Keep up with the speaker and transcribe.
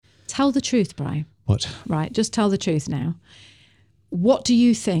Tell the truth, Brian. What? Right, just tell the truth now. What do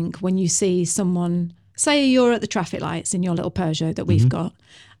you think when you see someone, say you're at the traffic lights in your little Peugeot that we've got,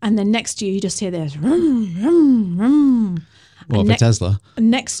 and then next to you just hear this, vroom, vroom, vroom. What, for Tesla?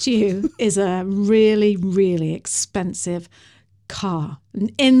 Next to you is a really, really expensive car.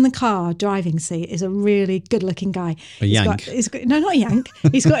 And in the car driving seat is a really good-looking guy. A yank? No, not a yank.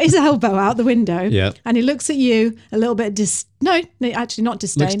 He's got his elbow out the window. Yeah. And he looks at you a little bit no, actually not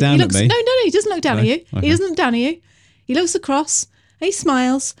disdain. Looks down at me? No, he doesn't look down at you. Okay. He doesn't look down at you. He looks across, he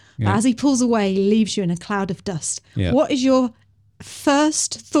smiles, but as he pulls away, he leaves you in a cloud of dust. Yeah. What is your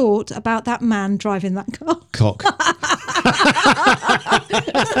first thought about that man driving that car? Cock.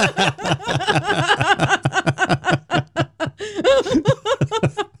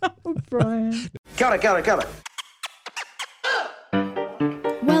 Brian. Cut it.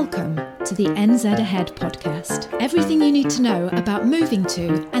 Welcome to the NZ Ahead podcast. Everything you need to know about moving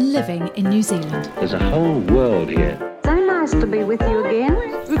to and living in New Zealand. There's a whole world here. So nice to be with you again.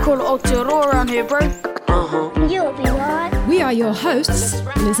 We call it Aotearoa around here, bro. You'll be right. We are your hosts,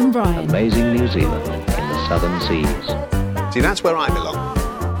 Liz and Brian. Amazing New Zealand in the southern seas. See, that's where I belong.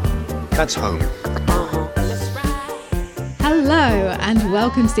 That's home. Hello and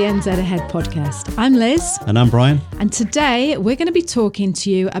welcome to the NZ Ahead podcast. I'm Liz. And I'm Brian. And today we're going to be talking to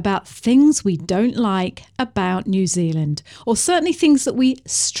you about things we don't like about New Zealand, or certainly things that we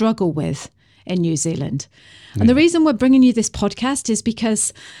struggle with in New Zealand. And the reason we're bringing you this podcast is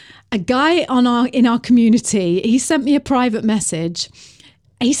because a guy in our community, he sent me a private message.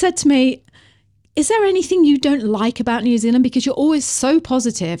 He said to me, is there anything you don't like about New Zealand? Because you're always so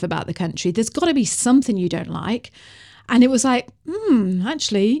positive about the country. There's got to be something you don't like. And it was like,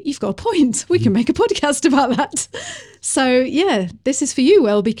 actually, you've got a point. We can make a podcast about that. So, yeah, this is for you,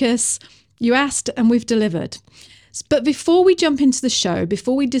 Will, because you asked and we've delivered. But before we jump into the show,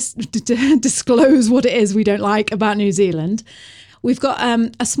 before we disclose what it is we don't like about New Zealand, we've got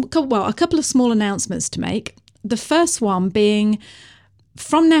a couple of small announcements to make. The first one being,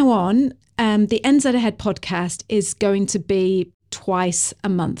 from now on, the NZ Ahead podcast is going to be twice a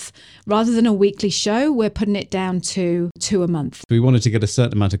month. Rather than a weekly show, we're putting it down to 2 a month. We wanted to get a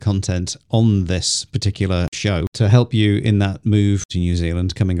certain amount of content on this particular show to help you in that move to New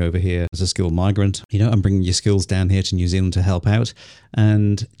Zealand, coming over here as a skilled migrant, and bringing your skills down here to New Zealand to help out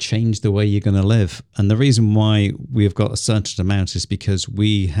and change the way you're going to live. And the reason why we've got a certain amount is because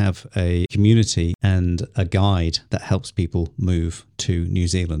we have a community and a guide that helps people move to New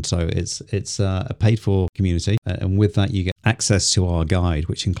Zealand. So it's a paid for community. And with that, you get access to our guide,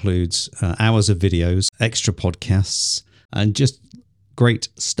 which includes hours of videos, extra podcasts, and just great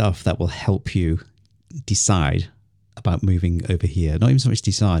stuff that will help you decide about moving over here. Not even so much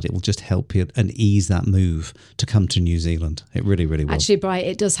decide, it will just help you and ease that move to come to New Zealand. It really, really will. Actually, Brian,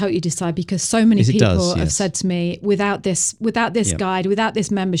 it does help you decide, because so many people have said to me, without this guide, without this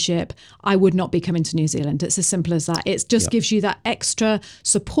membership, I would not be coming to New Zealand. It's as simple as that. It just gives you that extra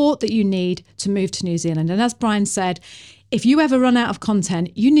support that you need to move to New Zealand. And as Brian said, if you ever run out of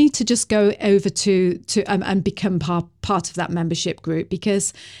content, you need to just go over to and become part of that membership group,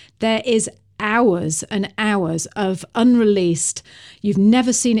 because there is hours and hours of unreleased, you've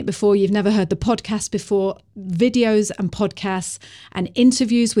never seen it before, you've never heard the podcast before, videos and podcasts and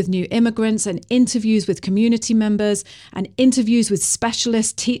interviews with new immigrants and interviews with community members and interviews with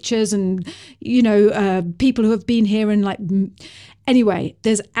specialist teachers and people who have been here and anyway,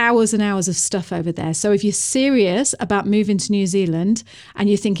 there's hours and hours of stuff over there. So if you're serious about moving to New Zealand and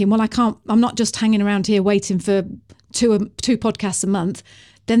you're thinking, well, I'm not just hanging around here waiting for two podcasts a month,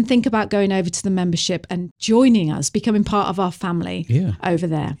 then think about going over to the membership and joining us, becoming part of our family over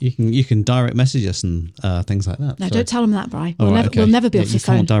there. You can direct message us and things like that. No, don't tell them that, Brian. We'll never be off the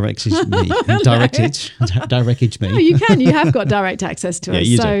phone. You can't direct me. No, you can. You have got direct access to us.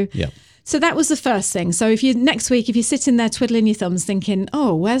 You do. So that was the first thing. So next week, if you're sitting there twiddling your thumbs thinking,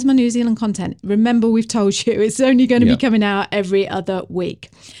 oh, where's my New Zealand content? Remember, we've told you it's only going to be coming out every other week.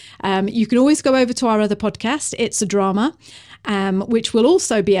 You can always go over to our other podcast, It's a Drama, which will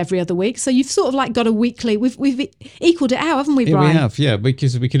also be every other week. So you've sort of got a weekly, we've equaled it out, haven't we, Brian? We have,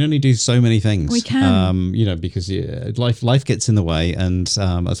 because we can only do so many things. We can. Because life gets in the way, and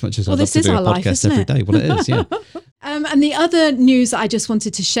as much as I'd love this to is do a our life, podcast isn't every it? day, well, it is, yeah. And the other news that I just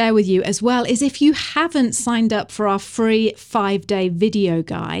wanted to share with you as well is, if you haven't signed up for our free 5-day video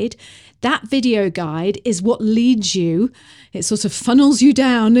guide, that video guide is what leads you, it sort of funnels you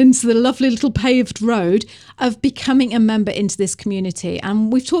down into the lovely little paved road of becoming a member into this community.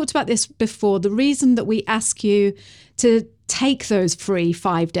 And we've talked about this before. The reason that we ask you to take those free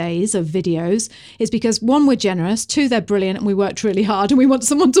 5 days of videos is because 1, we're generous, 2, they're brilliant and we worked really hard and we want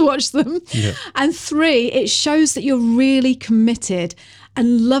someone to watch them. Yeah. And 3, it shows that you're really committed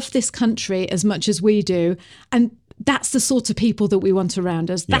and love this country as much as we do. And that's the sort of people that we want around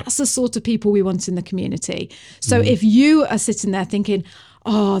us. That's the sort of people we want in the community. So if you are sitting there thinking,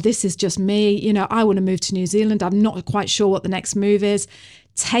 oh, this is just me, you know, I want to move to New Zealand, I'm not quite sure what the next move is,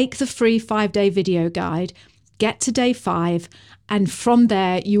 take the free 5-day video guide, get to day 5, and from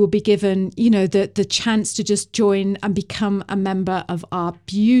there you will be given, you know, the chance to just join and become a member of our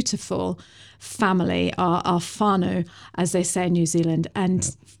beautiful family, our whānau, as they say in New Zealand.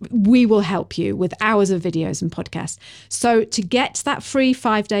 And we will help you with hours of videos and podcasts. So to get that free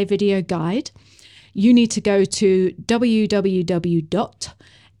 5-day video guide, you need to go to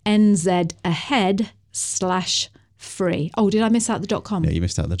www.nzahead/free. Oh, did I miss out the .com? Yeah, you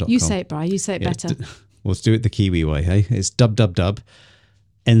missed out the .com. You say it, Brian. You say it better. Well, let's do it the Kiwi way, hey? It's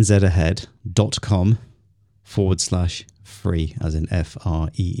www.nzahead.com/free, as in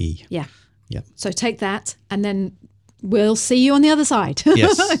FREE. Yeah. Yeah. So take that, and then we'll see you on the other side.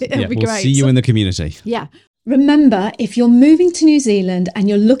 Yes. It'll be we'll great. see you in the community. Yeah. Remember, if you're moving to New Zealand and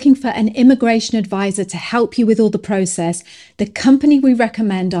you're looking for an immigration advisor to help you with all the process, the company we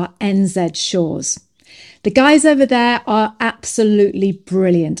recommend are NZ Shores. The guys over there are absolutely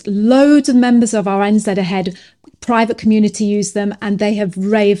brilliant. Loads of members of our NZ Ahead private community use them, and they have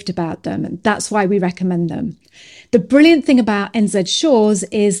raved about them. And that's why we recommend them. The brilliant thing about NZ Shores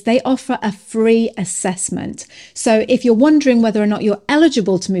is they offer a free assessment. So if you're wondering whether or not you're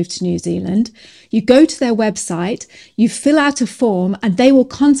eligible to move to New Zealand, you go to their website, you fill out a form, and they will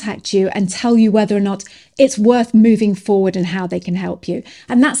contact you and tell you whether or not it's worth moving forward and how they can help you.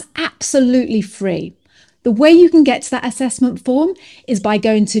 And that's absolutely free. The way you can get to that assessment form is by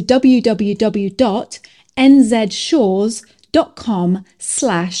going to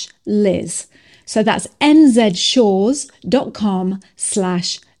www.nzshores.com/Liz. So that's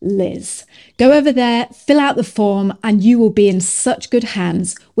nzshores.com/Liz. Go over there, fill out the form, and you will be in such good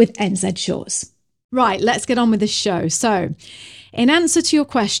hands with NZ Shores. Right, let's get on with this show. So, in answer to your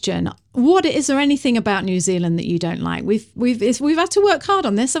question, is there anything about New Zealand that you don't like? We've had to work hard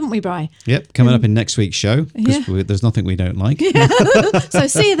on this, haven't we, Bri? Yep, coming up in next week's show, because there's nothing we don't like. Yeah. So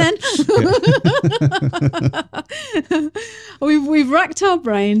see you then. We've racked our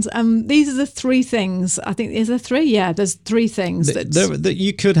brains. These are the 3 things. I think, is there 3? Yeah, there's 3 things that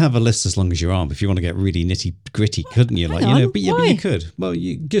you could have a list as long as your arm if you want to get really nitty gritty, couldn't you? Like, but you could. Well,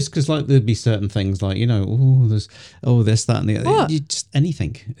 just because like there'd be certain things like, there's this, that, and the other. What? Just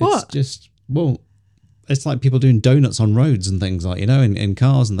anything. What? It's like people doing donuts on roads and things, like, in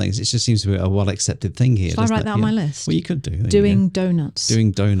cars and things. It just seems to be a well-accepted thing here. Should I write that on my list? Well, you could do. Doing donuts.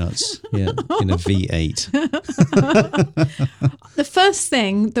 Doing donuts, yeah, in a V8. The first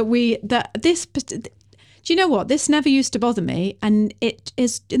thing do you know what? This never used to bother me. And it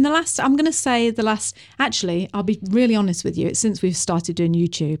is actually, I'll be really honest with you. It's since we've started doing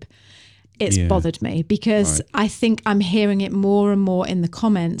YouTube. It's bothered me because I think I'm hearing it more and more in the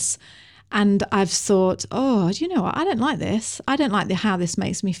comments, and I've thought, do you know what? I don't like this. I don't like how this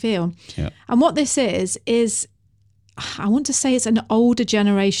makes me feel. Yeah. And what this is I want to say it's an older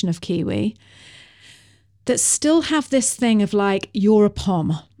generation of Kiwi that still have this thing of like, you're a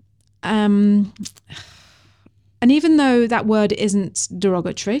pom. And even though that word isn't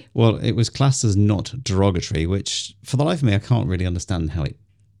derogatory. Well, it was classed as not derogatory, which for the life of me, I can't really understand how it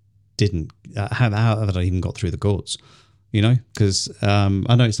didn't, how that I even got through the courts, because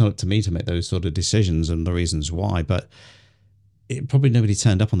I know it's not up to me to make those sort of decisions and the reasons why, but probably nobody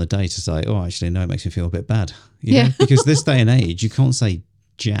turned up on the day to say, oh, actually, no, it makes me feel a bit bad. You know? Because this day and age, you can't say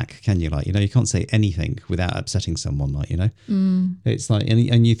jack, can you? Like, you can't say anything without upsetting someone, like, It's like,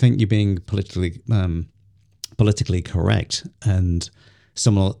 and you think you're being politically correct, and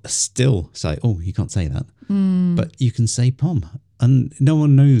someone will still say, oh, you can't say that. But you can say pom. And no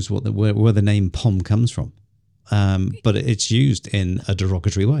one knows where the name pom comes from. But it's used in a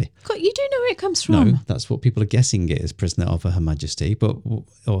derogatory way. God, you do know where it comes from. No, that's what people are guessing it is, prisoner of Her Majesty,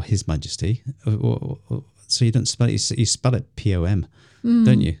 or His Majesty. So you don't spell it, you spell it POM,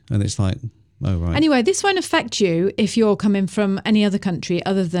 don't you? And it's like, oh, right. Anyway, this won't affect you if you're coming from any other country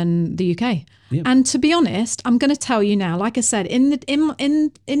other than the UK. Yeah. And to be honest, I'm going to tell you now, like I said, in the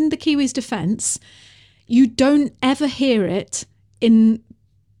Kiwis' defence, you don't ever hear it in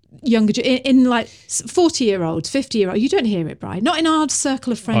younger, in like 40-year-olds, 50-year-olds. You don't hear it, Brian. Not in our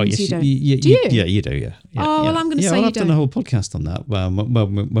circle of friends. Yes, you don't. do you? Yeah, you do. Yeah. Well, I'm going to say you I've done a whole podcast on that.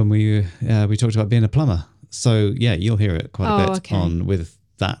 When we talked about being a plumber. So yeah, you'll hear it quite a bit on with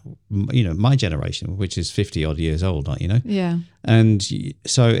that, my generation, which is 50 odd years old, like, Yeah. And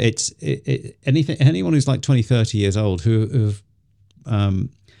so it's anyone who's like 20, 30 years old who've,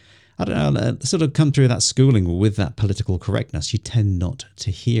 I don't know, sort of come through that schooling with that political correctness, you tend not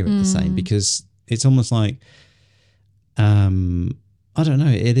to hear it the same, because it's almost like, I don't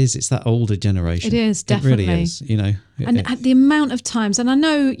know, it's that older generation. It is, definitely. It really is, And at the amount of times, and I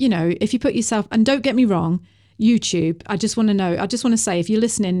know, if you put yourself, and don't get me wrong, YouTube, I just want to say, if you're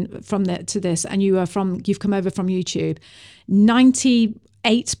listening to this and you've come over from YouTube,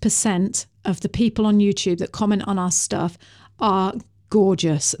 98% of the people on YouTube that comment on our stuff are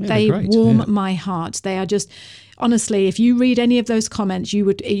gorgeous. Yeah, they great. warm my heart. They are just, honestly, if you read any of those comments,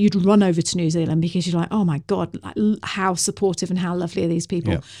 you'd run over to New Zealand, because you're like, oh my God, how supportive and how lovely are these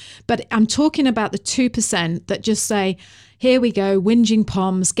people. Yeah. But I'm talking about the 2% that just say, here we go, whinging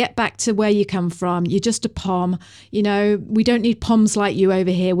Poms, get back to where you come from. You're just a Pom. We don't need Poms like you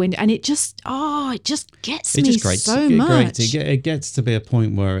over here. And it just gets me so much. It gets to be a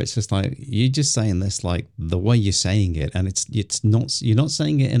point where it's just like, you're just saying this like the way you're saying it, and it's not, you're not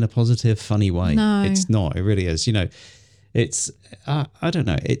saying it in a positive, funny way. No. It's not. It really is. It's I don't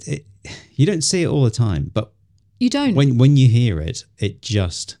know. It you don't see it all the time, but You don't. when you hear it,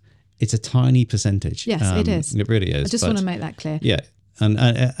 it's a tiny percentage. Yes, it is. It really is. I just want to make that clear. Yeah.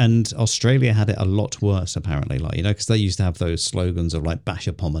 And Australia had it a lot worse, apparently, because they used to have those slogans of like bash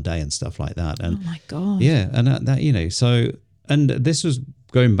a pom a day and stuff like that. And Oh my God. yeah, and that so, and this was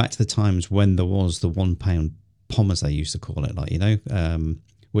going back to the times when there was the £1 pom, as they used to call it,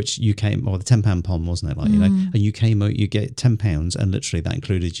 which you came, or the £10 pom, wasn't it? And you came out, you get £10, and literally that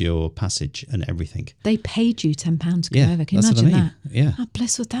included your passage and everything. They paid you £10 to Yeah, go over. Can you that's what imagine I mean. that? Yeah. How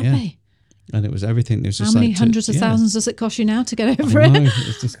blessed would that Yeah. be? And it was everything. It was just How many like hundreds of thousands does it cost you now to get over it? No,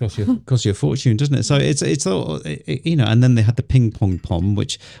 it just costs you a fortune, doesn't it? So it's all, and then they had the ping pong pom,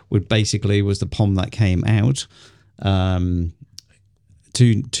 which basically was the pom that came out to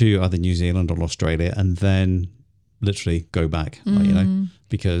either New Zealand or Australia, and then literally go back,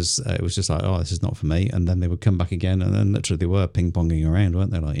 because it was just like, oh, this is not for me. And then they would come back again, and then literally they were ping ponging around, weren't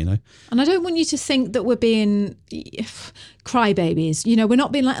they? And I don't want you to think that we're being crybabies. We're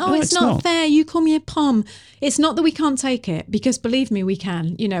not being like, oh, No, it's it's not not. fair. You call me a pom. It's not that we can't take it, because believe me, we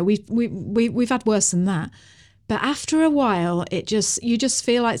can. We've had worse than that. But after a while, you just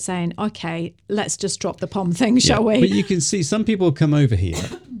feel like saying, okay, let's just drop the pom thing, shall we? But you can see some people come over here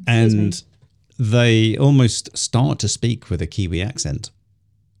and they almost start to speak with a Kiwi accent,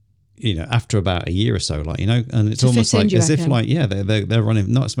 after about a year or so, and it's To almost fit in, like do you as if reckon? like, yeah, they're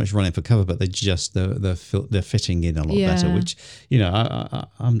running, not so much running for cover, but they're fitting in a lot better, Yeah. which,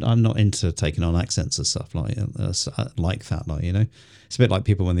 I'm not into taking on accents and stuff like that, It's a bit like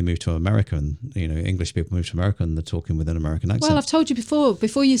people when they move to America, and English people move to America and they're talking with an American accent. Well, I've told you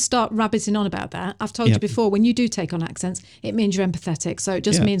before you start rabbiting on about that, I've told you before, when you do take on accents, it means you're empathetic. So it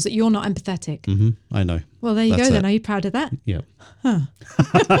just Yeah. means that you're not empathetic. I know. Well, there you That's go then. it. Are you proud of that? Yeah.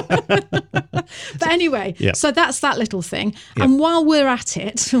 But anyway, Yeah. so that's that little thing. Yeah. And while we're at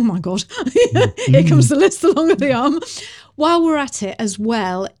it, oh my God, here comes the list along the arm. While we're at it as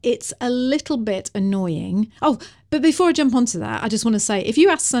well, it's a little bit annoying. Oh, but before I jump onto that, I just want to say, if you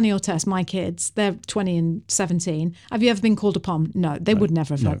ask Sunny or Tess, my kids, they're 20 and 17, have you ever been called a pom? No, they would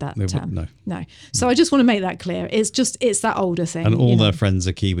never have heard that they would- term. no. So I just want to make that clear. It's that older thing. And all you know. their friends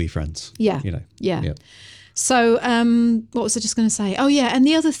are Kiwi friends. Yeah. Yeah. So what was I just going to say? Oh, yeah. And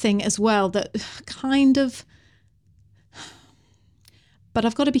the other thing as well that kind of... But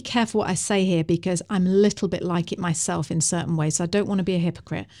I've got to be careful what I say here, because I'm a little bit like it myself in certain ways. So I don't want to be a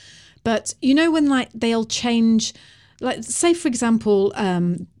hypocrite. But when they'll change... Like, say, for example,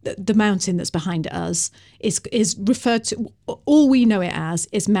 the mountain that's behind us is referred to... All we know it as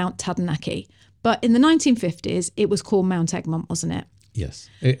is Mount Taranaki. But in the 1950s, it was called Mount Egmont, wasn't it? Yes,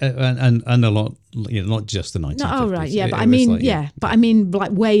 and a lot, not just the 1950s. No, oh right, yeah, It but I was mean, like, but I mean,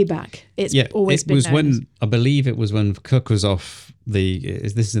 like way back. It's always been. It was known as- when I believe it was when Cook was off the.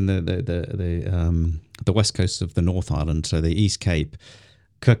 This is in the west coast of the North Island, so the East Cape.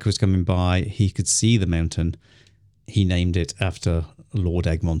 Cook was coming by. He could see the mountain. He named it after Lord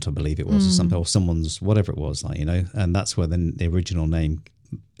Egmont, I believe it was, or something, or someone's, whatever it was, and that's where the original name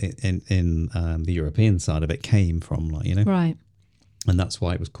in the European side of it came from, Right. And that's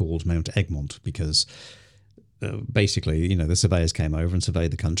why it was called Mount Egmont, because basically, the surveyors came over and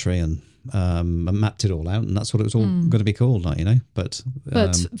surveyed the country and mapped it all out, and that's what it was all going to be called, But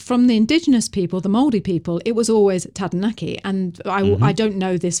from the indigenous people, the Māori people, it was always Taranaki, and I don't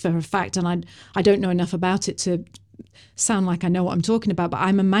know this for a fact, and I don't know enough about it to sound like I know what I'm talking about, but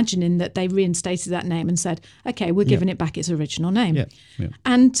I'm imagining that they reinstated that name and said, okay, we're giving it back its original name. Yeah, yeah.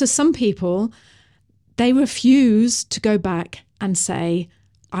 And to some people, they refuse to go back and say,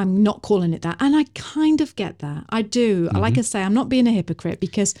 I'm not calling it that. And I kind of get that. I do. Like I say, I'm not being a hypocrite,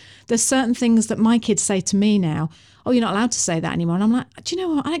 because there's certain things that my kids say to me now, oh, you're not allowed to say that anymore. And I'm like, do you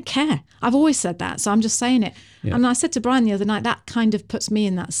know what? I don't care. I've always said that. So I'm just saying it. Yeah. And I said to Brian the other night, that kind of puts me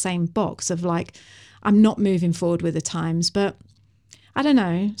in that same box of like, I'm not moving forward with the times. But I don't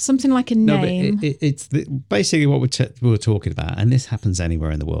know, something like a name. No, but it's basically what we're talking about. And this happens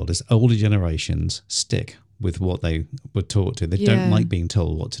anywhere in the world, is older generations stick with what they were taught to. They don't like being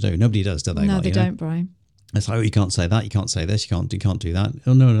told what to do. Nobody does, do they? No, like, they don't, Brian. It's like, oh, you can't say that, you can't say this, you can't do that.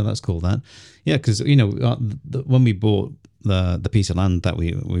 Oh, no, that's cool, that. Yeah, because, you know, when we bought the piece of land that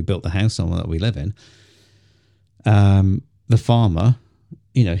we built the house on that we live in, the farmer,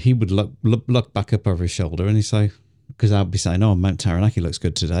 you know, he would look back up over his shoulder and he'd say, because I'd be saying, oh, Mount Taranaki looks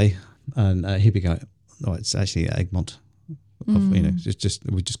good today. And he'd be going, oh, it's actually Egmont. You know,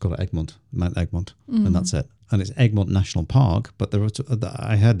 we just call it Egmont, Mount Egmont, and that's it. And it's Egmont National Park, but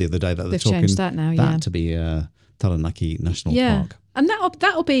I heard the other day that they're talking changed that now, to be Taranaki National Park. And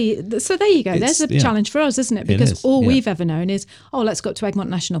that'll be, so there you go. There's a challenge for us, isn't it? Because all we've ever known is, oh, let's go up to Egmont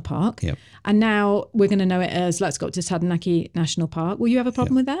National Park. Yep. And now we're going to know it as, let's go up to Taranaki National Park. Will you have a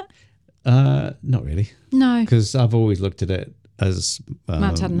problem with that? Not really. No. Because I've always looked at it as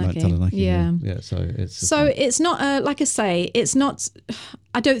Mount Taranaki. Yeah. So it's not, like I say, it's not,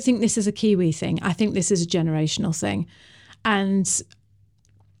 I don't think this is a Kiwi thing. I think this is a generational thing. And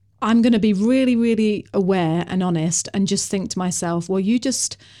I'm going to be really, really aware and honest and just think to myself, well, you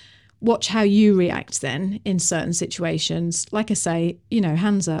just watch how you react then in certain situations. Like I say, you know,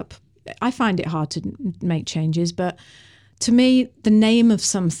 hands up. I find it hard to make changes, but to me, the name of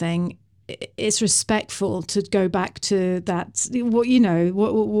something, it's respectful to go back to that, what, you know,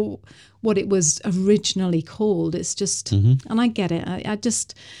 what it was originally called. It's just, and I get it. I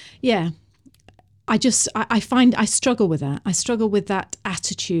struggle with that. I struggle with that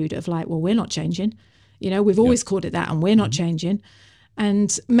attitude of like, well, we're not changing. You know, we've always called it that and we're not changing.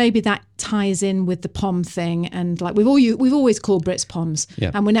 And maybe that ties in with the POM thing. And like we've always called Brits POMs,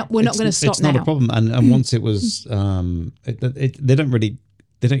 and we're not going to stop now. It's not a problem. And once it was,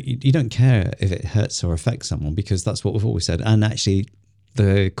 you don't care if it hurts or affects someone, because that's what we've always said. And actually,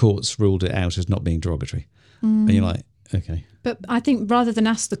 the courts ruled it out as not being derogatory. And you're like, okay. But I think rather than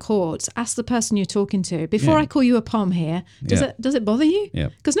ask the courts, ask the person you're talking to. Before I call you a POM here, does it bother you? Yeah.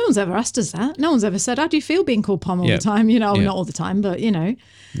 Because no one's ever asked us that. No one's ever said, how do you feel being called POM all the time? You know, not all the time, but you know.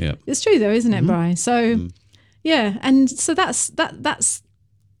 Yeah. It's true though, isn't it, Brian? So, yeah. And so that's,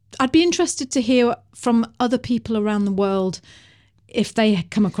 I'd be interested to hear from other people around the world if they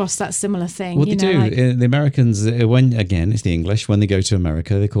come across that similar thing. What they do, like, the Americans, again, it's the English, when they go to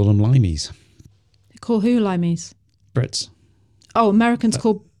America, they call them limeys. They call who limeys? Brits. Oh, Americans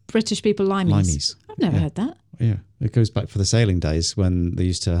call British people limeys. Limeys. I've never heard that. Yeah, it goes back for the sailing days when they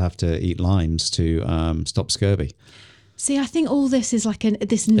used to have to eat limes to stop scurvy. See, I think all this is like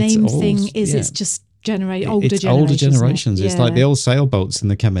this name thing. It's just older generations. Older generations. It's like the old sailboats, and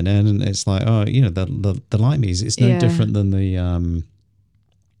they're coming in, and it's like, oh, you know, the limeys. It's no different than the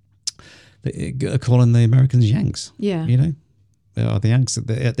calling the Americans Yanks. Yeah, you know, the Yanks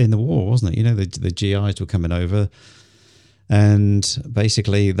in the war, wasn't it? You know, the GIs were coming over. And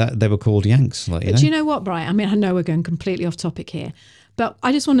basically, that they were called Yanks. Like, do you know what, Brian? I mean, I know we're going completely off topic here, but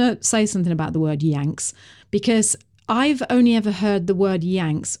I just want to say something about the word Yanks, because I've only ever heard the word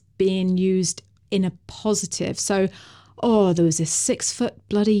Yanks being used in a positive. So, oh, there was this 6-foot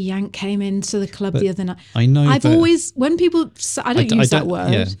bloody Yank came into the club the other night. I know. I've always, when people, I don't use that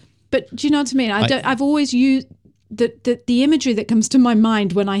word, but do you know what I mean? I've always used the imagery that comes to my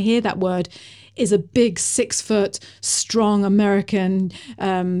mind when I hear that word is a big 6-foot strong American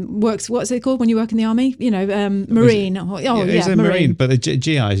what's it called when you work in the army? You know, Marine. It's a Marine. But the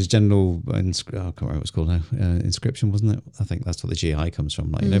GI is General. I can't remember what it's called now. Inscription, wasn't it? I think that's what the GI comes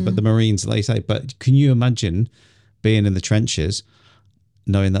from. Like, you know, but the Marines, they say. But can you imagine being in the trenches,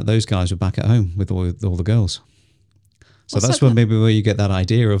 knowing that those guys were back at home with all the girls? So that's where you get that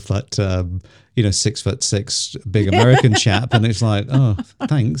idea of that, 6'6" big American chap, and it's like, oh,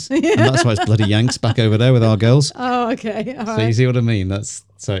 thanks. And that's why it's bloody Yanks back over there with our girls. Oh, okay. All right. You see what I mean?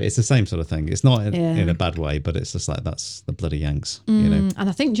 So it's the same sort of thing. It's not in a bad way, but it's just like, that's the bloody Yanks, you know. And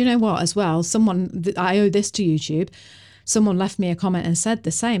I think, do you know what, as well, I owe this to YouTube. Someone left me a comment and said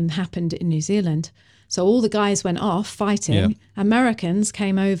the same happened in New Zealand. So all the guys went off fighting. Yeah. Americans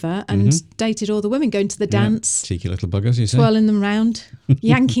came over and dated all the women, going to the dance, Cheeky little buggers, you say? twirling them round,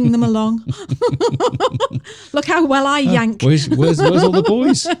 yanking them along. Look how well I yank. Where's all the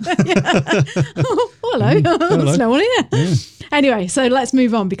boys? Oh, hello. There's no one here. Anyway, so let's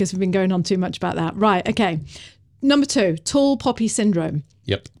move on because we've been going on too much about that. Right, okay. Number 2, tall poppy syndrome,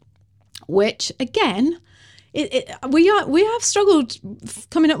 Yep. which again, we have struggled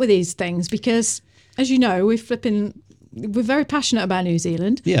coming up with these things because, as you know, we're very passionate about New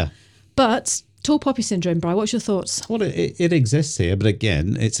Zealand. Yeah. But tall poppy syndrome, Bri, what's your thoughts? Well, it exists here, but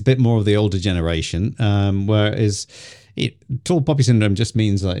again, it's a bit more of the older generation, whereas tall poppy syndrome just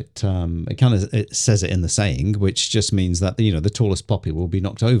means that it says it in the saying, which just means that the tallest poppy will be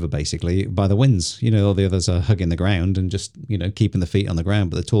knocked over basically by the winds. All the others are hugging the ground and just keeping the feet on the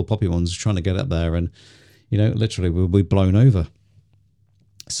ground, but the tall poppy ones are trying to get up there and literally will be blown over.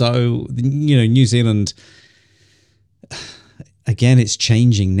 So New Zealand. Again, it's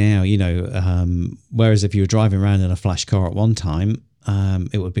changing now, whereas if you were driving around in a flash car at one time,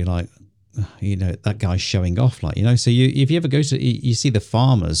 it would be like, that guy's showing off, like, so if you ever go to, you see the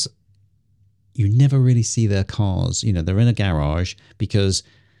farmers, you never really see their cars, they're in a garage because,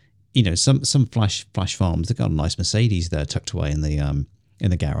 some flash farms, they've got a nice Mercedes there tucked away in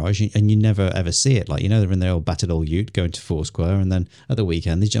the garage, and you never ever see it. Like, they're in their old battered old ute going to Foursquare, and then at the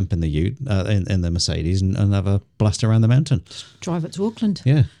weekend they jump in the ute, in the Mercedes, and have a blast around the mountain. Drive it to Auckland.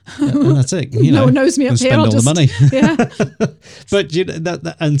 Yeah, and that's it. No one knows me up here. Spend all the money. Yeah. But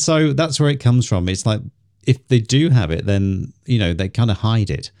and so that's where it comes from. It's like if they do have it, then they kind of hide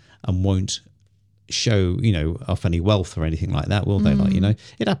it and won't show off any wealth or anything like that, will they? Like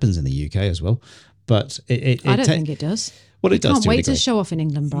it happens in the UK as well, but I don't think it does. Well, it does. Can't wait to show off in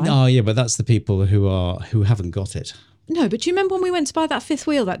England, Brian. Oh, yeah, but that's the people who haven't got it. No, but do you remember when we went to buy that fifth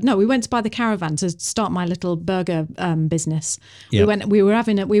wheel? We went to buy the caravan to start my little burger business. Yeah.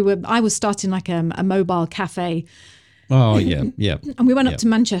 I was starting like a mobile cafe. Oh, yeah, yeah. And we went up to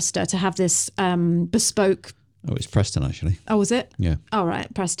Manchester to have this bespoke. Oh, it's Preston, actually. Oh, was it? Yeah. Oh,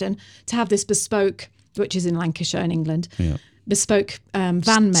 right, Preston. To have this bespoke, which is in Lancashire in England, bespoke van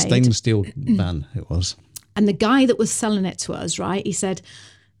made. Stainless steel van it was. And the guy that was selling it to us, right, he said,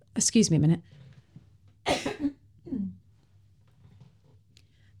 excuse me a minute.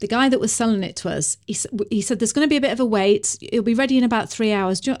 The guy that was selling it to us, he said, there's going to be a bit of a wait. It'll be ready in about 3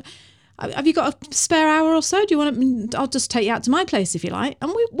 hours. Have you got a spare hour or so? Do you want I'll just take you out to my place if you like.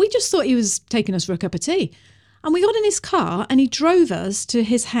 And we just thought he was taking us for a cup of tea. And we got in his car and he drove us to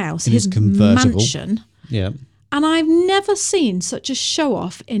his house, his mansion. Yeah. And I've never seen such a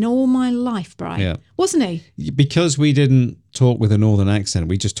show-off in all my life, Brian. Yeah. Wasn't he? Because we didn't talk with a northern accent.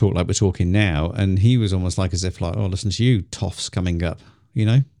 We just talked like we're talking now. And he was almost like as if like, oh, listen to you, toffs coming up,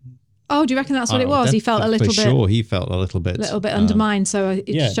 Oh, do you reckon that's what it was? He felt a little bit... For sure, he felt a little bit undermined, so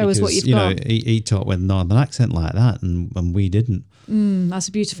show us what you've got. He talked with a northern accent like that, and we didn't. That's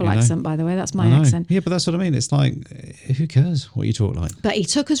a beautiful accent, by the way. That's my accent. Yeah, but that's what I mean. It's like, who cares what you talk like? But he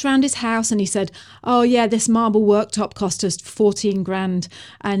took us round his house and he said, oh, yeah, this marble worktop cost us 14 grand.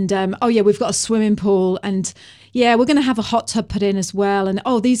 And, oh, yeah, we've got a swimming pool. And, yeah, we're going to have a hot tub put in as well. And,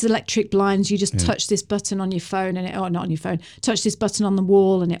 oh, these electric blinds, you just touch this button on your phone and not on your phone, touch this button on the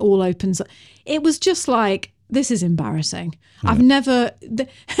wall and it all opens. It was just like, this is embarrassing. Yeah. I've never,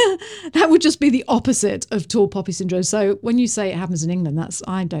 that would just be the opposite of tall poppy syndrome. So when you say it happens in England,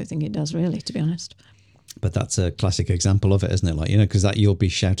 I don't think it does really, to be honest. But that's a classic example of it, isn't it? Like, because that you'll be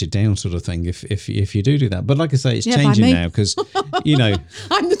shouted down sort of thing if you do that. But like I say, it's changing now because,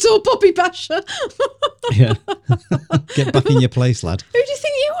 I'm the tall poppy basher. Yeah. Get back in your place, lad. Who do you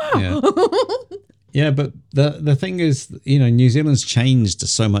think you are? Yeah. Yeah, but the thing is, New Zealand's changed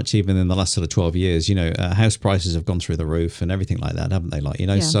so much even in the last sort of 12 years. House prices have gone through the roof and everything like that, haven't they? Like,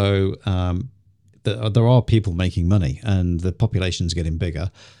 so there are people making money and the population's getting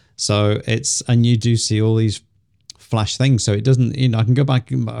bigger. So and you do see all these flash things. So it doesn't, I can go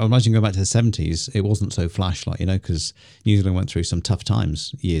back, I imagine going back to the 70s, it wasn't so flash, like, because New Zealand went through some tough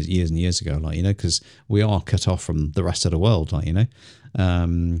times years and years ago, like, because we are cut off from the rest of the world, like,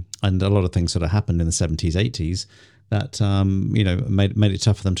 and a lot of things sort of happened in the 70s, 80s that, made it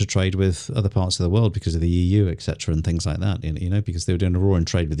tough for them to trade with other parts of the world because of the EU, etc. and things like that, because they were doing a roaring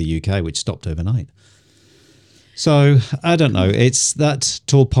trade with the UK, which stopped overnight. So I don't know. It's that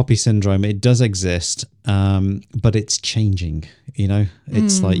tall poppy syndrome. It does exist, but it's changing.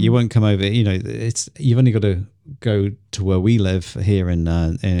 It's like you won't come over. You've only got to go to where we live here in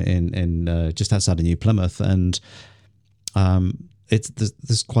just outside of New Plymouth, and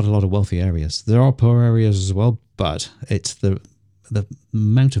there's quite a lot of wealthy areas. There are poor areas as well, but it's the the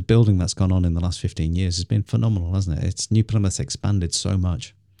amount of building that's gone on in the last 15 years has been phenomenal, hasn't it? It's New Plymouth's expanded so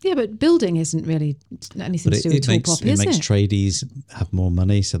much. Yeah, but building isn't really anything But to do with tall poppy, is it it? makes tradies have more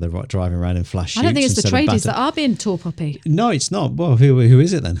money, so they're driving around in flash I don't think utes it's the instead of tradies that are being tall poppy. No, it's not. Well, who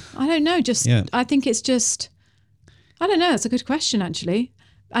is it then? I don't know. Yeah. I think it's just, I don't know. That's a good question, actually.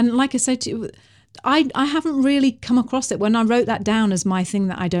 And like I said to you, I haven't really come across it when I wrote that down as my thing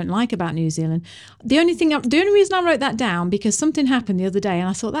that I don't like about New Zealand. The only reason I wrote that down, because something happened the other day and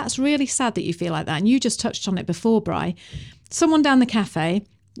I thought that's really sad that you feel like that. And you just touched on it before, Bri. Someone down the cafe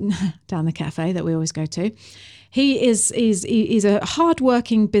that we always go to, he's a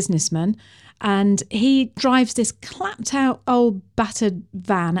hard-working businessman, and he drives this clapped out old battered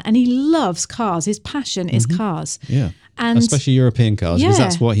van, and he loves cars. His passion is cars. Yeah. And especially European cars, because Yeah.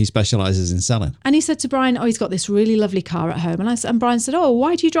 that's what he specialises in selling. And he said to Brian, he's got this really lovely car at home. And Brian said,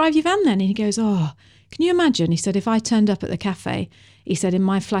 why do you drive your van then? And he goes, can you imagine? He said, if I turned up at the cafe, he said, in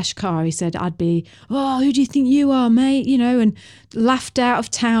my flash car, he said, I'd be, who do you think you are, mate? And laughed out of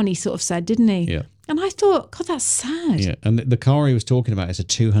town, he sort of said, didn't he? Yeah. And I thought, God, that's sad. Yeah, and the car he was talking about is a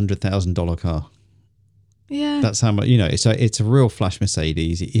 $200,000 car. Yeah. That's how much, it's a real flash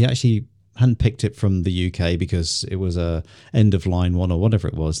Mercedes. He actually hadn't picked it from the UK because it was a end of line one or whatever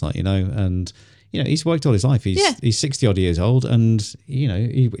it was, and he's worked all his life. He's 60 odd years old, and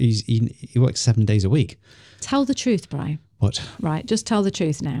he works 7 days a week. Tell the truth, Brian. What? Right, just tell the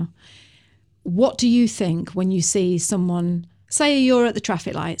truth now. What do you think when you see someone, say you're at the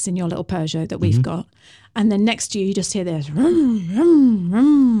traffic lights in your little Peugeot that we've got, and then next to you just hear this vroom, vroom,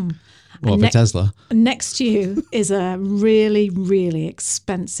 vroom. Well, for Tesla. Next to you is a really, really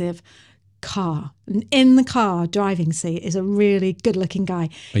expensive car. And in the car driving seat is a really good-looking guy.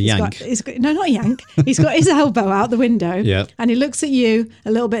 A yank. No, not a yank. He's got his elbow out the window. Yeah. And he looks at you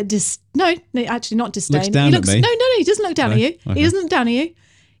a little bit no, actually not disdain. Looks down at me. No, he doesn't look down at you. Okay. He doesn't look down at you.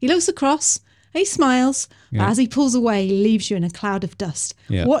 He looks across, he smiles, Yeah. but as he pulls away, he leaves you in a cloud of dust.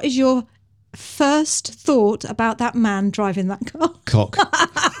 Yeah. What is your first thought about that man driving that car? Cock.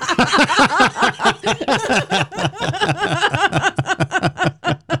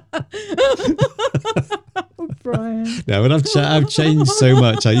 Brian. No, but I've changed so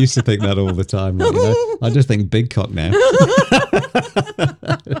much. I used to think that all the time. I just think big cock now.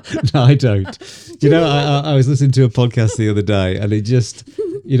 No, I don't. I was listening to a podcast the other day, and it just,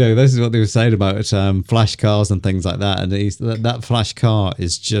 this is what they were saying about flash cars and things like that. And that flash car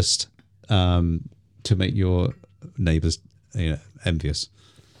is just to make your neighbours, envious.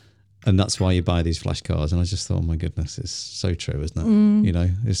 And that's why you buy these flash cars. And I just thought, oh my goodness, it's so true, isn't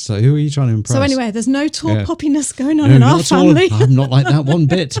it? It's so, who are you trying to impress? So anyway, there's no tall poppiness going on No, in our not at all. family. I'm not like that one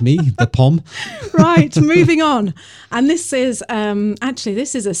bit. Me, the pom. Right, moving on. And this is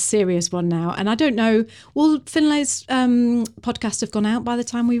this is a serious one now. And I don't know, will Finlay's podcast have gone out by the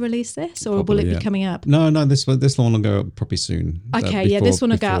time we release this, or will it be coming up? No, this one will go up probably soon. Okay, this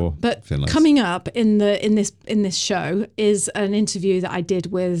one will go up. But Finlay's. coming up in this show is an interview that I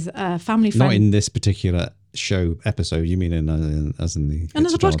did with a family friend. Not in this particular show episode. You mean as in the Another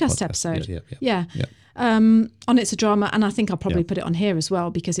It's a Drama podcast episode. Yeah. On It's a Drama, and I think I'll probably put it on here as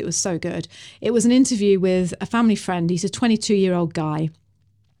well because it was so good. It was an interview with a family friend. He's a 22-year-old guy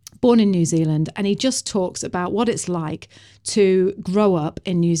born in New Zealand, and he just talks about what it's like to grow up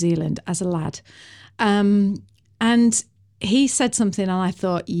in New Zealand as a lad. And he said something and I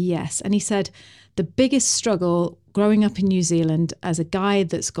thought, yes. And he said, the biggest struggle growing up in New Zealand as a guy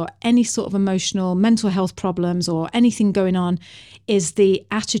that's got any sort of emotional, mental health problems or anything going on is the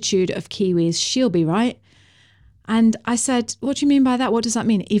attitude of Kiwis. She'll be right. And I said, what do you mean by that? What does that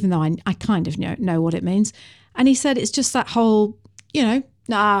mean? Even though I kind of know what it means. And he said, it's just that whole,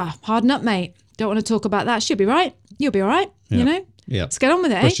 harden up, mate. Don't want to talk about that. She'll be right. You'll be all right. Yeah. Yeah. Let's get on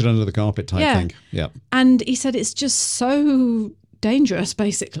with it. Push it under the carpet type thing. Yeah. And he said, it's just so dangerous,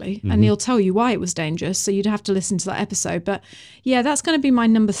 basically. And he'll tell you why it was dangerous. So you'd have to listen to that episode. But yeah, that's going to be my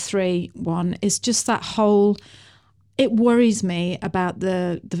number 3 one, is just that whole, it worries me about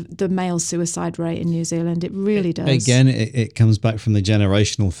the male suicide rate in New Zealand. It really does. Again, it comes back from the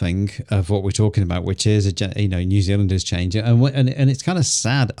generational thing of what we're talking about, which is, New Zealand is changing. And it's kind of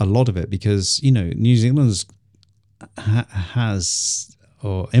sad, a lot of it, because, New Zealand's has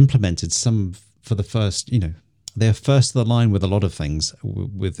or implemented some for the first, they're first of the line with a lot of things,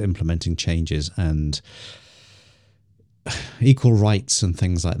 with implementing changes and equal rights and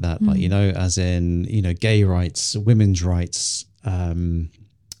things like that. Like, as in, gay rights, women's rights,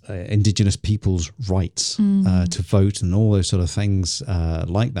 indigenous people's rights to vote and all those sort of things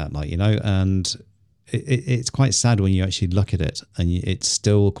like that. And it's quite sad when you actually look at it, and it's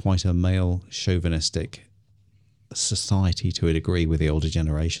still quite a male chauvinistic society to a degree with the older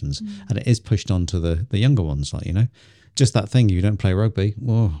generations, and it is pushed on to the younger ones. Like, you know, just that thing, you don't play rugby.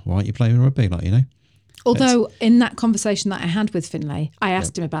 Well, why aren't you playing rugby? Like, you know. Although in that conversation that I had with Finlay, I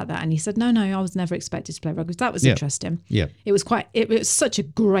asked him about that, and he said, no, I was never expected to play rugby. That was interesting. Yeah. It was such a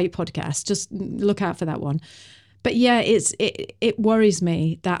great podcast. Just look out for that one. But yeah, it worries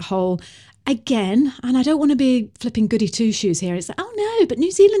me, that whole, again, and I don't want to be flipping goody two shoes here. It's like, oh no, but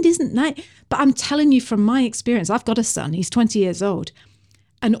New Zealand isn't nice. But I'm telling you from my experience, I've got a son, he's 20 years old.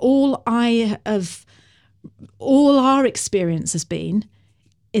 And all our experience has been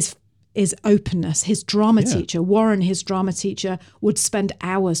is openness. His drama teacher, Warren, his drama teacher, would spend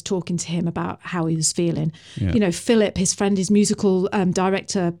hours talking to him about how he was feeling. Yeah. You know, Philip, his friend, his musical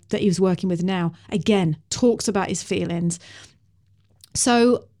director that he was working with now, again, talks about his feelings.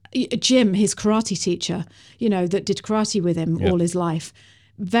 So Jim, his karate teacher, you know, that did karate with him all his life,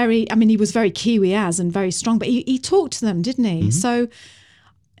 he was very Kiwi and very strong, but he talked to them, didn't he? Mm-hmm. So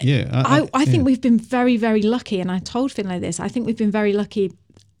I think we've been very, very lucky. And I told Finlay this, I think we've been very lucky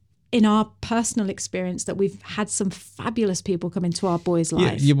in our personal experience that we've had some fabulous people come into our boys'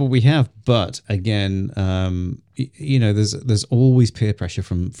 life. Yeah, well, we have, but again, you know, there's always peer pressure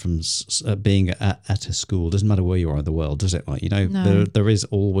from being at a school. Doesn't matter where you are in the world, does it? Like, you know, there is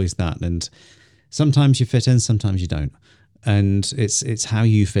always that, and sometimes you fit in, sometimes you don't, and it's how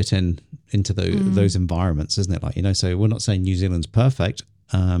you fit into those environments, isn't it? Like, you know, so we're not saying New Zealand's perfect,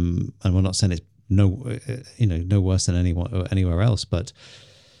 and we're not saying it's no worse than anywhere else, but.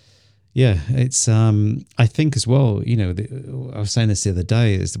 Yeah, it's. I think as well. You know, I was saying this the other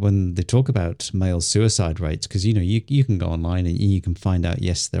day, is when they talk about male suicide rates, because you know you can go online and you can find out.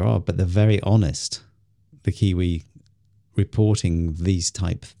 Yes, there are, but they're very honest. The Kiwi reporting these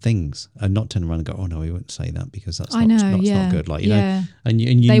type things and not turn around and go, "Oh no, we wouldn't say that because that's not good." Like, you know, and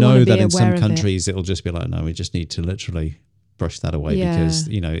you know that in some countries it'll just be like, "No, we just need to literally brush that away because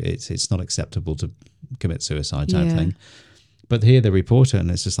you know it's not acceptable to commit suicide type thing." But here they report it, and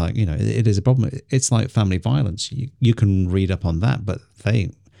it's just like, you know, it is a problem. It's like family violence. You can read up on that, but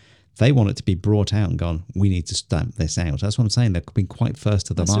they want it to be brought out and gone, we need to stamp this out. That's what I'm saying. They've been quite first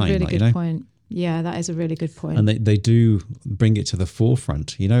to the line. That's a really good point. Yeah, that is a really good point. And they do bring it to the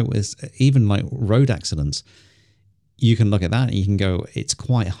forefront. You know, it's even like road accidents. You can look at that and you can go, it's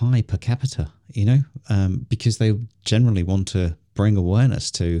quite high per capita, you know, because they generally want to bring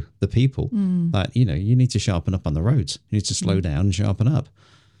awareness to the people that, you know, you need to sharpen up on the roads. You need to slow down and sharpen up,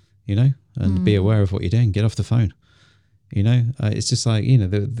 you know, and be aware of what you're doing. Get off the phone. You know, it's just like, you know,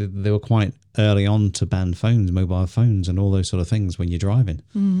 they were quite early on to ban phones, mobile phones and all those sort of things when you're driving.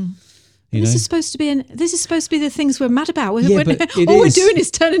 This is supposed to be the things we're mad about. All we're doing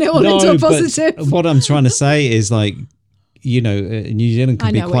is turning it all into a positive. But what I'm trying to say is, like, you know, New Zealand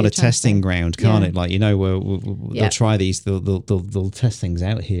can be quite a testing ground, can't it? Like, you know, where they'll try these, they'll test things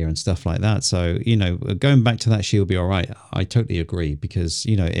out here and stuff like that. So, you know, going back to that, she'll be all right. I totally agree, because,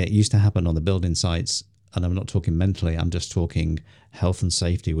 you know, it used to happen on the building sites, and I'm not talking mentally, I'm just talking health and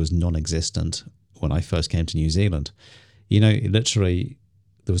safety was non-existent when I first came to New Zealand. You know, literally,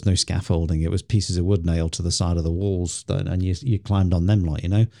 there was no scaffolding. It was pieces of wood nailed to the side of the walls, and you climbed on them, like, you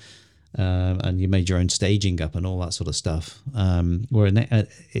know. And you made your own staging up and all that sort of stuff.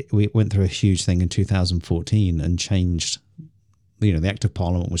 We went through a huge thing in 2014 and changed, you know, the Act of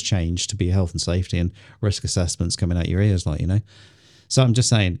Parliament was changed to be health and safety and risk assessments coming out your ears, like, you know. So I'm just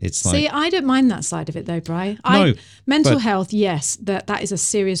saying, it's like... See, I don't mind that side of it though, Bri. Mental health, yes, that is a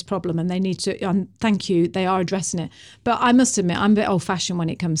serious problem, and they need to, thank you, they are addressing it. But I must admit, I'm a bit old-fashioned when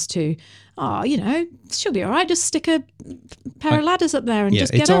it comes to, you know, she'll be all right, just stick a pair of ladders up there and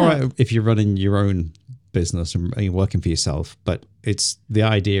just get it's all right if you're running your own business and you're working for yourself, but it's, the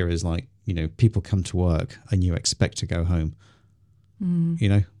idea is like, you know, people come to work and you expect to go home, you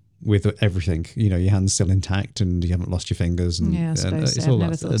know, with everything, you know, your hand's still intact and you haven't lost your fingers, and, it's all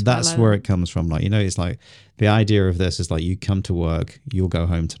that. That's where it comes from. Like, you know, it's like the idea of this is like, you come to work, you'll go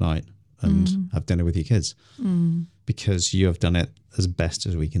home tonight and have dinner with your kids because you have done it as best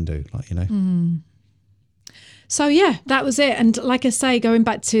as we can do, like, you know. So yeah, that was it. And like I say, going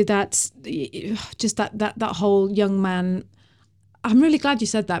back to that, just that whole young man, I'm really glad you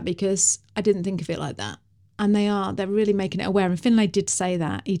said that, because I didn't think of it like that. And they're really making it aware. And Finlay did say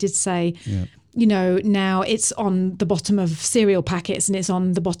that. He did say, you know, now it's on the bottom of cereal packets and it's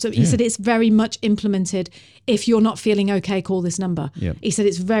on the bottom. He said it's very much implemented. If you're not feeling okay, call this number. He said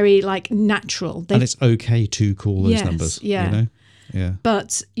it's very like natural. And it's okay to call those numbers. You know? Yeah.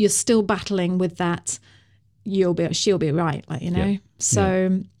 But you're still battling with that. She'll be right, like, you know.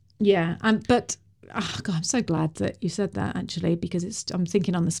 So but oh God, I'm so glad that you said that, actually, because I'm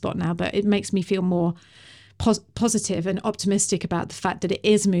thinking on the spot now, but it makes me feel more positive and optimistic about the fact that it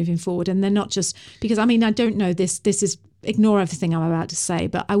is moving forward, and they're not just because I don't know this is ignore everything I'm about to say,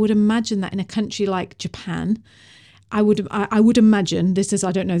 but I would imagine that in a country like Japan, I would imagine, this is,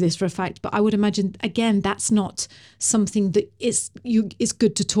 I don't know this for a fact, but I would imagine, again, that's not something that is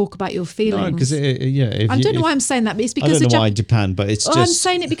good to talk about your feelings. No, because I don't know why I'm saying that, but it's because I don't know why Japan, but it's just. I'm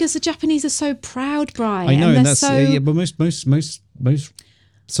saying it because the Japanese are so proud, Brian. I know, and they're that's but most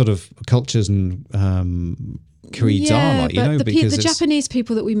sort of cultures and creeds are like, but because the Japanese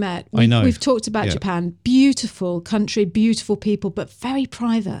people that we met, we've talked about Japan, beautiful country, beautiful people, but very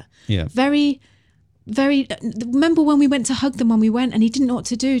private. Yeah. Very. Remember when we went to hug them when we went, and he didn't know what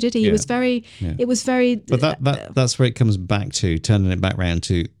to do, did he? It was very. It was very. But that's where it comes back to, turning it back round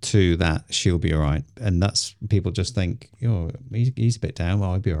to that she'll be all right, and that's, people just think, oh, he's a bit down,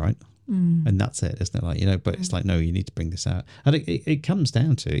 well, I'll be all right, and that's it, isn't it? Like, but it's like, no, you need to bring this out, and it comes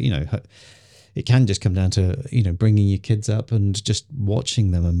down to, it can just come down to, bringing your kids up and just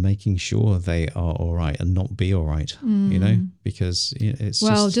watching them and making sure they are all right and not be all right, because it's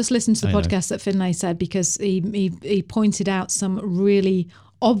just listen to the podcast that Finlay said, because he pointed out some really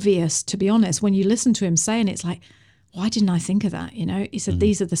obvious, to be honest, when you listen to him saying it's like, why didn't I think of that? He said,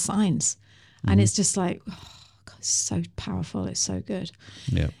 these are the signs. And it's just like, oh, God, it's so powerful. It's so good.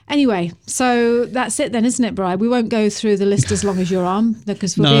 Yeah. Anyway, so that's it then, isn't it, Brian? We won't go through the list as long as you're on,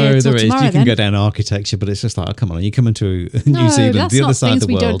 because we'll be here till tomorrow. You can go down architecture, but it's just like, oh, come on, you come into New Zealand, the other side of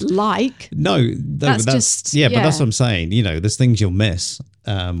the world. That's not things we don't like. No, that's just but that's what I'm saying. There's things you'll miss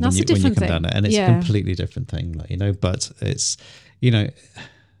when you come down there, and it's a completely different thing. But it's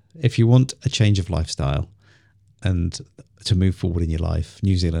if you want a change of lifestyle and to move forward in your life,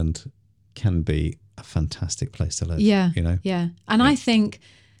 New Zealand can be a fantastic place to live. Yeah. And I think,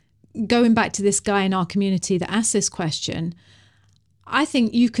 going back to this guy in our community that asked this question, I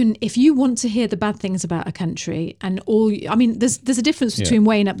think you can, if you want to hear the bad things about a country and there's a difference between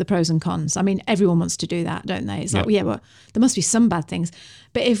weighing up the pros and cons. Everyone wants to do that, don't they? It's like, well, there must be some bad things.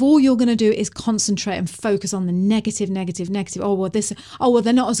 But if all you're going to do is concentrate and focus on the negative,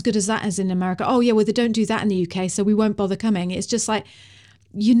 they're not as good as that as in America. Oh yeah, well, they don't do that in the UK, so we won't bother coming. It's just like,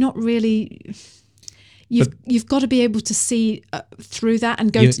 you're not really. You've got to be able to see through that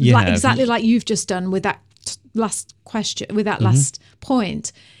and go exactly like you've just done with that last question, with that last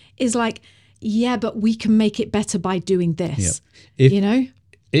point, is like, but we can make it better by doing this.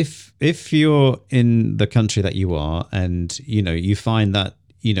 If you're in the country that you are, and you find that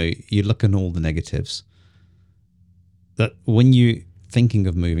you look at all the negatives, that when you thinking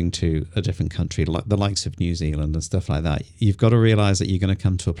of moving to a different country, like the likes of New Zealand and stuff like that, you've got to realize that you're going to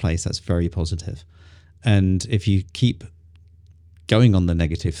come to a place that's very positive. And if you keep going on the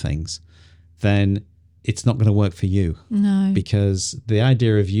negative things, then it's not going to work for you. No. Because the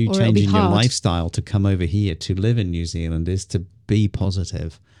idea of you changing your lifestyle to come over here to live in New Zealand is to be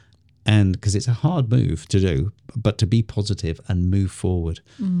positive. And because it's a hard move to do, but to be positive and move forward,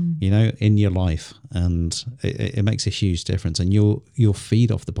 in your life. And it makes a huge difference. And you'll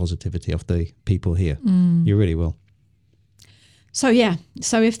feed off the positivity of the people here. You really will. So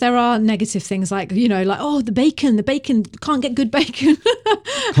if there are negative things like, oh, the bacon, can't get good bacon.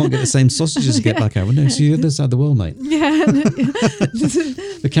 Can't get the same sausages to get back over. No, it's the other side of the world, mate. Yeah.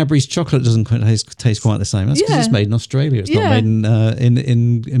 The Cadbury's chocolate doesn't taste quite the same. That's because it's made in Australia. It's not made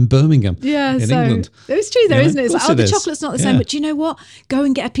in Birmingham, in England. It's true though, isn't it? It's like, the chocolate's not the same. But do you know what? Go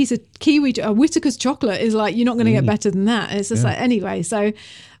and get a piece of Kiwi, Whittaker's chocolate is like, you're not going to get better than that. It's just like, anyway, so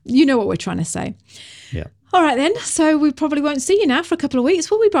you know what we're trying to say. Yeah. All right then, so we probably won't see you now for a couple of weeks,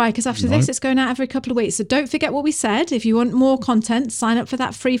 will we, Brian? Because after this, it's going out every couple of weeks. So don't forget what we said. If you want more content, sign up for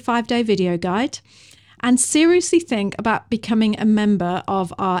that free 5-day video guide. And seriously think about becoming a member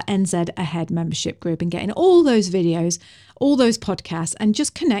of our NZ Ahead membership group and getting all those videos, all those podcasts, and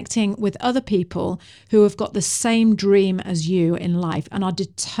just connecting with other people who have got the same dream as you in life and are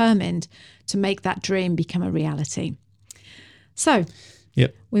determined to make that dream become a reality. So...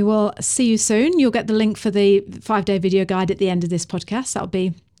 Yep. We will see you soon. You'll get the link for the 5-day video guide at the end of this podcast. That'll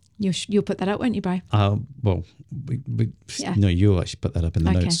be, you'll put that out, won't you, Brian? Well, no, you'll actually put that up in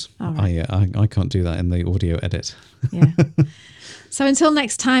the notes. All right. I can't do that in the audio edit. Yeah. So until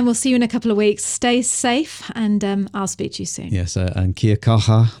next time, we'll see you in a couple of weeks. Stay safe, and I'll speak to you soon. Yes, and kia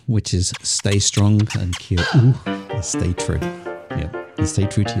kaha, which is stay strong, and kia u, is stay true. Yeah, and stay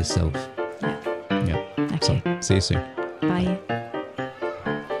true to yourself. Yeah. Okay. So, see you soon. Bye.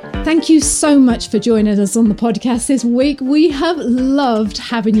 Thank you so much for joining us on the podcast this week. We have loved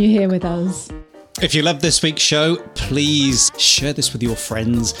having you here with us. If you love this week's show, please share this with your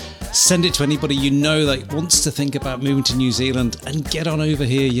friends. Send it to anybody you know that wants to think about moving to New Zealand, and get on over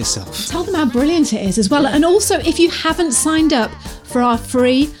here yourself. Tell them how brilliant it is as well. And also, if you haven't signed up for our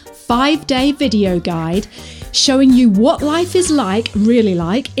free 5-day video guide showing you what life is really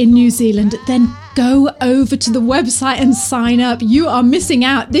like in New Zealand, then go over to the website and sign up. You are missing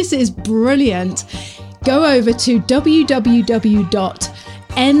out. This is brilliant. Go over to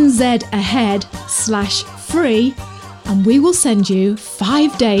www.nzahead.com/free and we will send you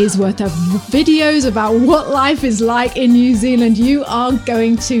 5 days worth of videos about what life is like in New Zealand. You are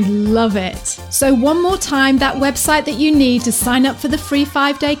going to love it. So one more time, that website that you need to sign up for the free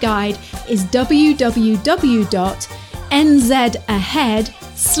 5-day guide is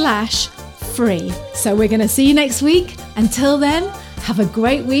www.nzahead.com/free. So we're going to see you next week. Until then, have a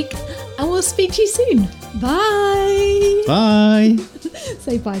great week and we'll speak to you soon. Bye. Bye.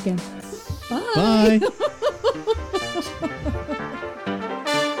 Say bye again. Bye. Bye.